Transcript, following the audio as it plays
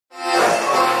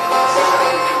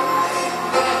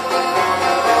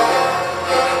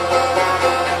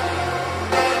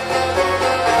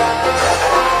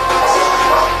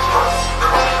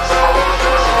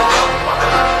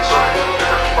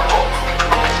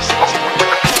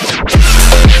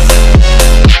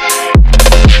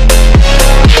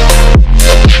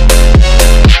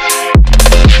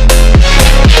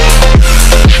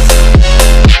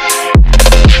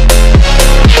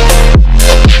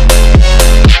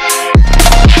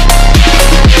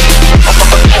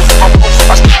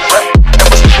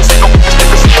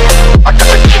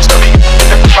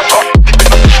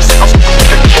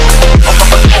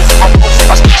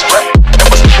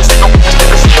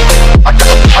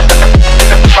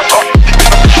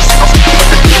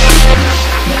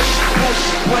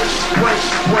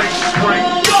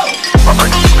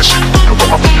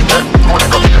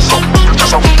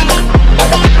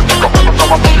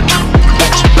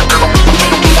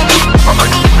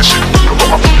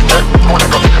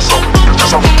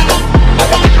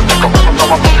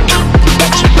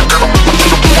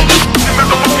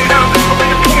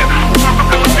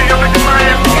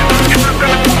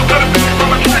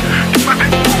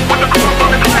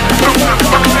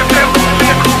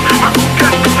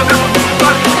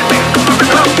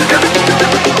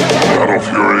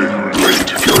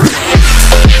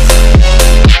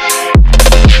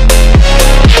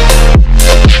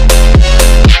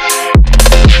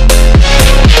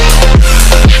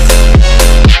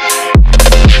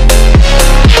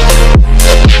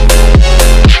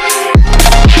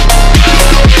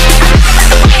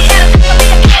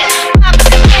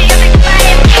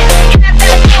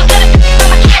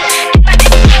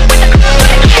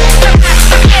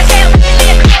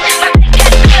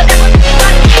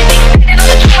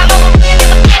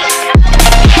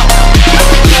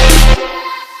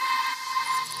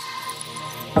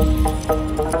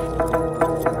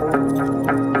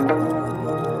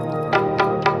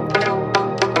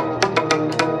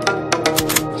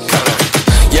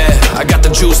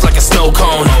snow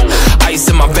cone. Ice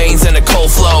in my veins and a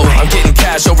cold flow. I'm getting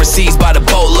cash overseas by the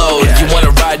boatload. You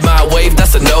wanna ride my wave?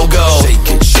 That's a no-go.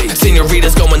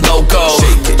 Senoritas going loco.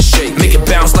 Make it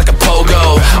bounce like a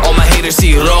pogo. All my haters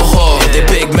see rojo. They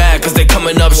big mad cause they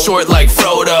coming up short like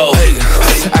Frodo.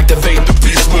 Activate the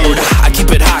beast mode. I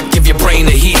keep it hot, give your brain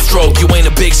a heat stroke. You ain't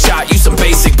a big shot, you some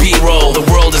basic B-roll. The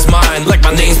world is mine like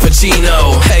my name's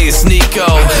Pacino. Hey, it's Nico,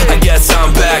 I guess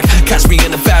I'm back. Catch me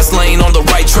in the fast lane on the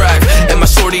right track. And my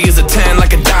shorty is a 10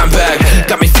 like a dime bag.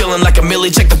 Got me feeling like a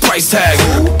milli, check the price tag.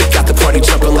 Got the party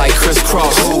jumping like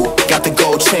crisscross. Got the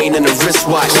gold chain and the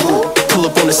wristwatch. Pull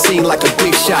up on the scene like a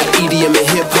big shot. EDM and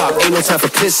hip-hop, ain't no time for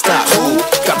pit stops.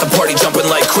 Got the party jumping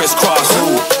like crisscross.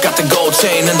 Got the gold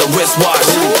chain and the wristwatch.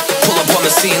 Pull up on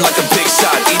the scene like a big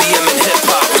shot. EDM and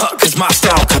hip-hop, cause my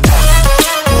style.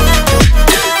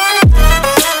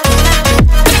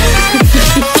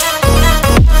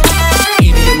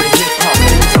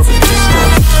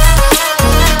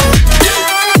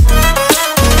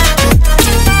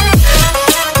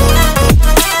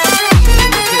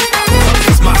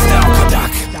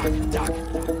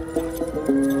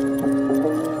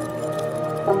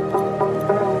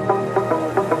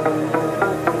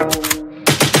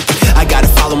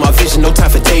 No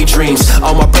time for daydreams.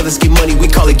 All my brothers get money, we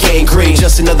call it gangrene.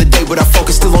 Just another day, but our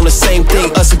focus still on the same thing.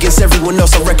 Us against everyone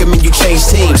else, I recommend you change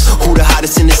teams. Who the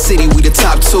hottest in the city? We the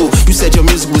top two. You said your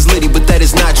music was litty, but that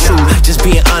is not true. Just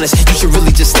being honest, you should really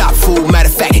just stop, fool.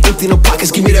 Matter of fact, empty no pockets,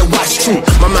 give me that watch too.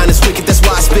 My mind is wicked, that's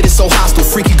why I spit it so hostile.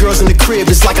 Freaky girls in the crib,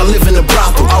 it's like I live in a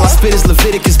brothel. All I spit is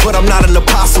Leviticus, but I'm not an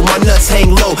apostle. My nuts hang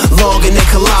low, long and they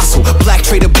colossal. Black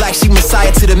trader black, she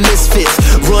messiah to the misfits.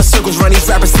 Run circles, run these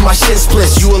rappers till my shit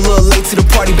splits. You a little late to the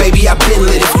party, baby, I been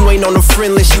lit. If you ain't on the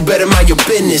friend list, you better mind your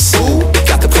business.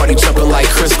 Got the party jumping like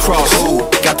crisscross.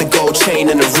 Got the gold chain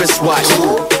and the wristwatch.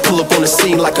 Pull up on the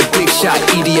scene like a big shot.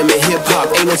 EDM and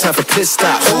hip-hop, ain't no time for pit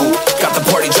stops. Got the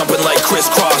party jumping like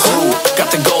crisscross.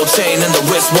 Got the gold chain and the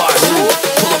wristwatch.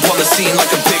 Pull up on the scene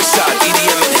like a big shot.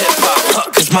 EDM and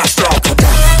hip-hop, cause my style.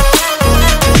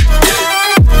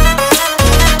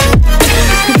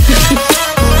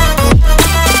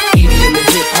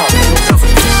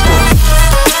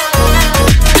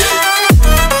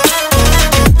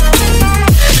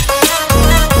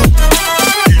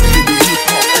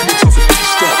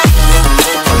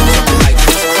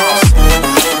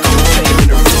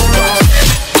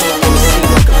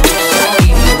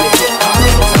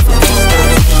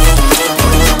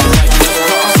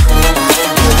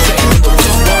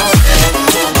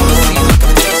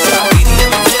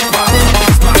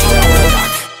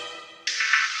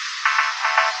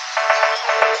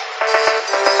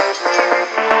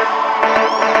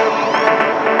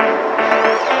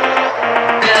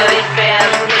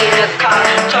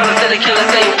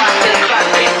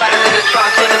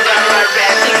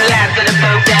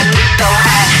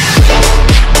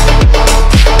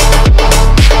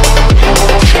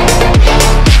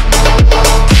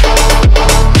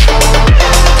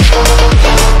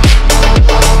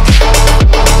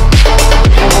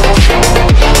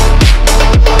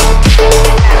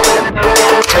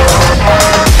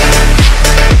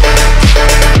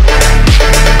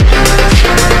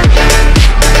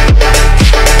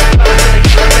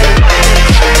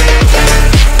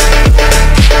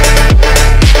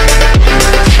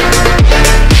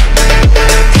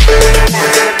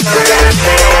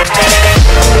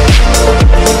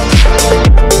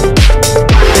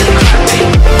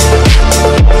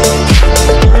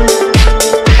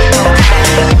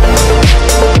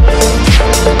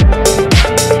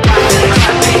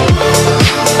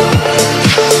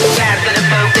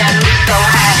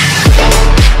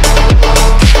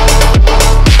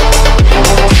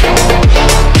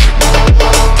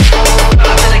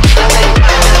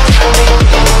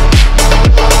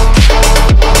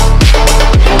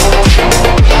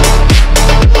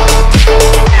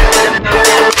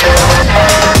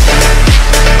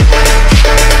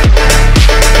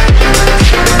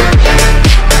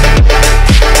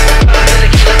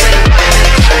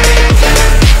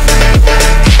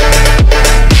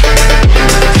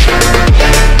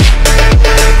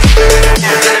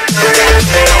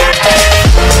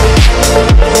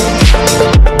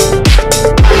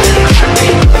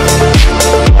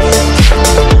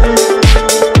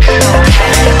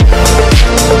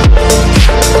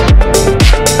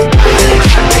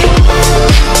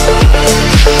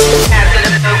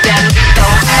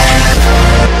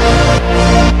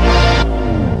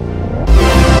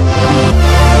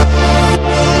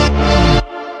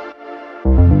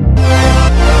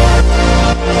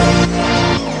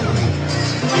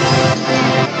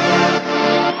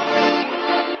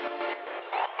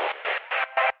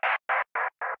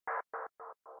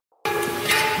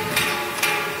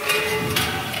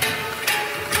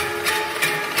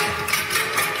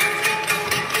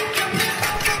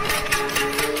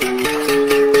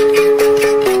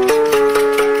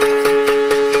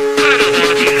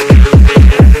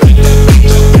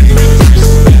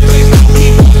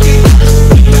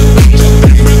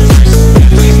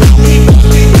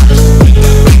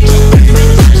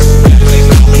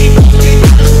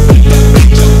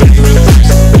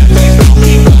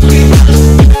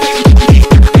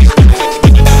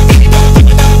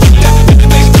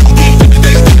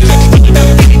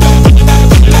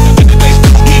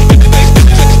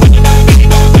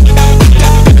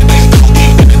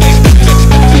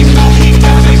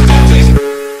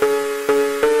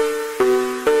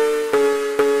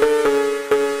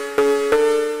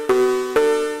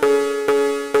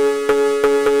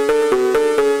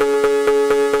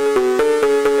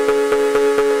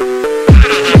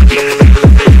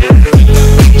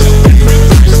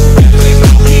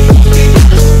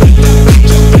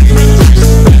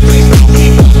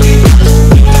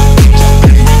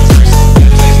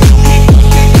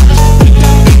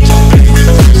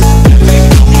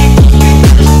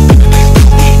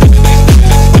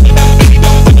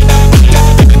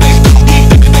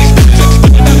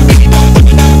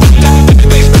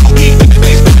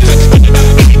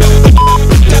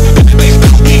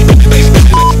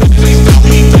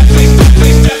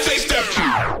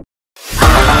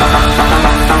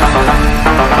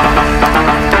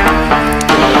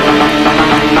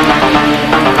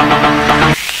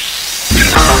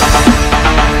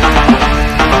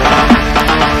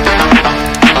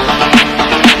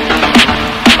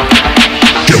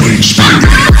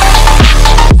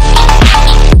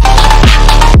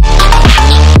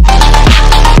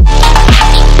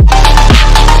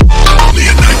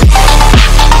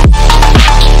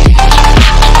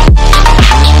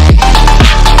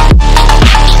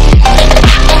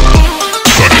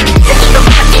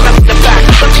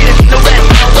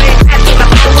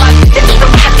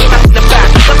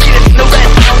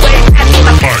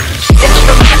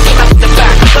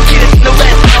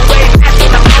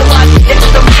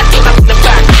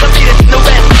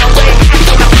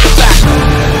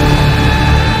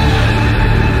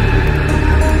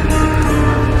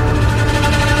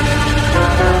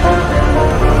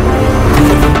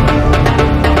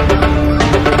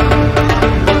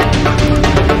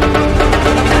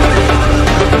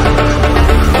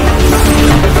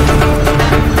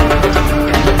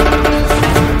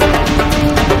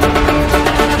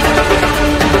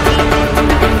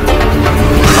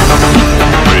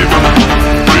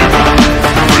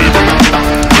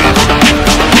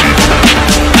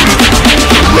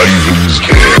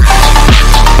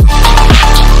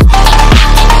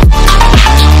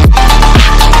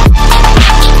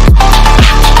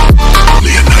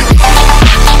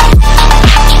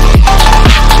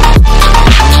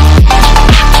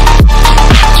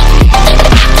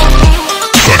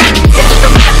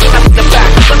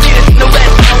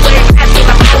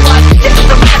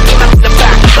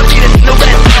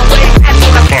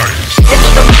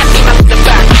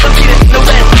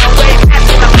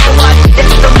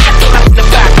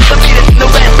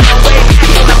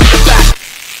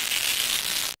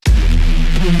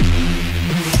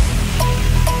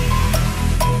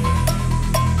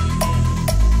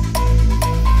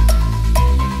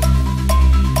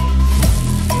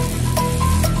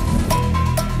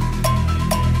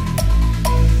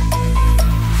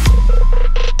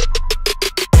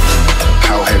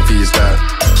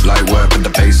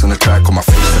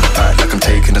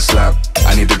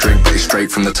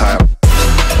 time.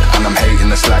 And I'm hating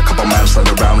the slack, couple man slide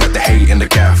around like they hate in the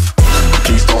gaff.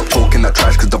 Please stop talking that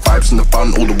trash, cause the vibes in the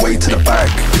front all the way to the back.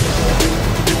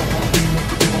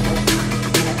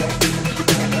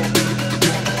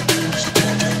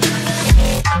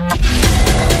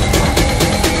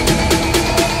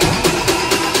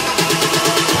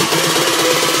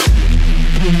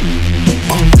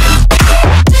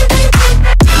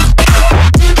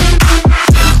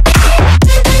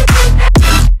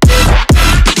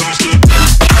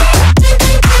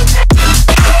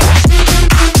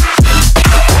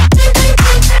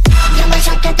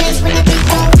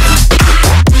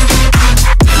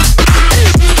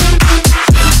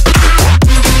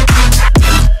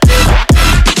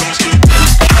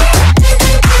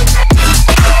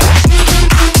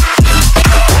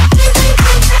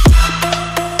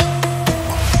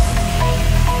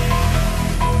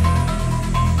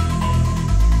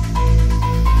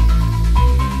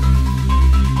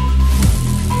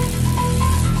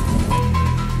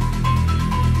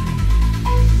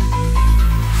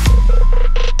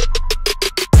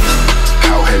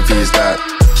 Is that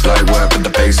light work with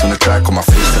the bass on the track, on my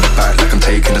face to the back like I'm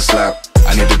taking a slap.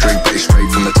 I need a drink but it's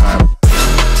straight from the tap.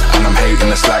 And I'm hating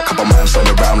the slack, couple man slide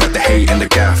around like they hate in the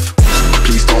gaff.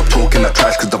 Please stop talking that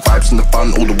trash, cause the vibes in the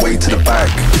front all the way to the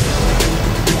back.